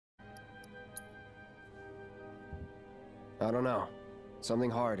I don't know. Something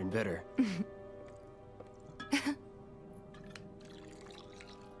hard and bitter.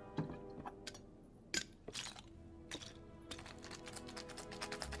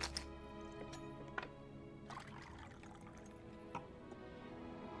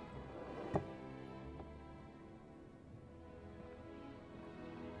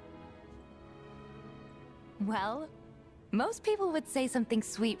 Well, most people would say something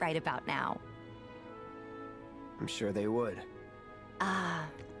sweet right about now. I'm sure they would. Ah,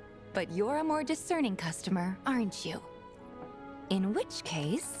 but you're a more discerning customer, aren't you? In which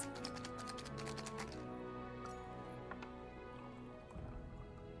case...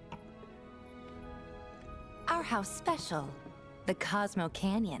 our house special, the Cosmo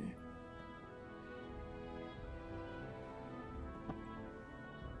Canyon.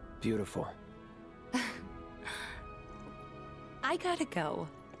 Beautiful. I gotta go.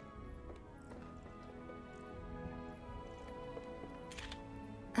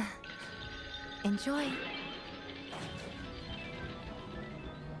 Enjoy.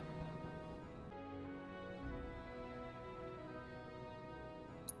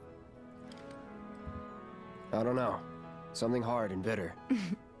 I don't know. Something hard and bitter.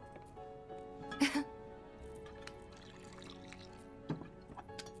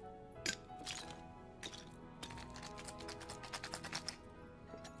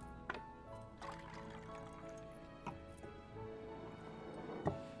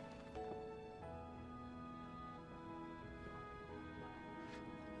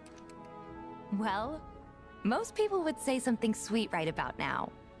 Well, most people would say something sweet right about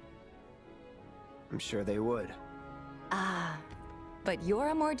now. I'm sure they would. Ah, but you're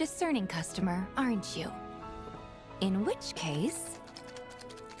a more discerning customer, aren't you? In which case...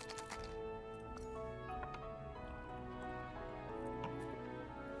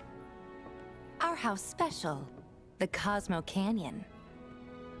 our house special, the Cosmo Canyon.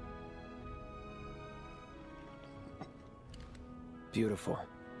 Beautiful.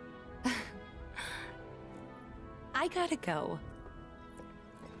 I gotta go.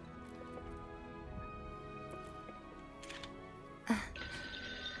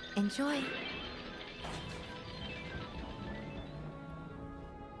 Enjoy.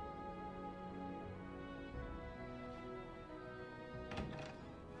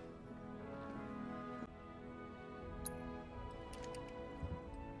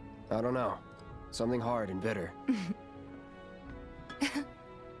 I don't know. Something hard and bitter.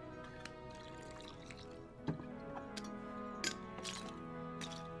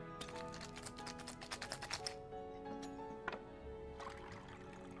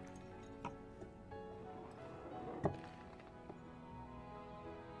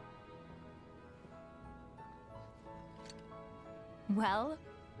 Well,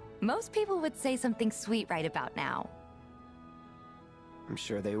 most people would say something sweet right about now. I'm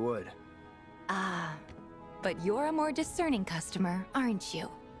sure they would. Ah, but you're a more discerning customer, aren't you?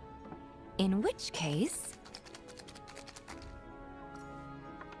 In which case...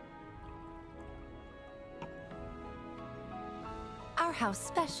 our house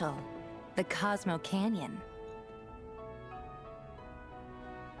special, the Cosmo Canyon.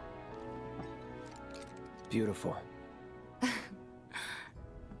 Beautiful.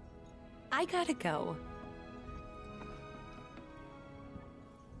 I gotta go.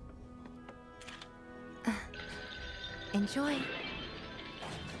 Enjoy.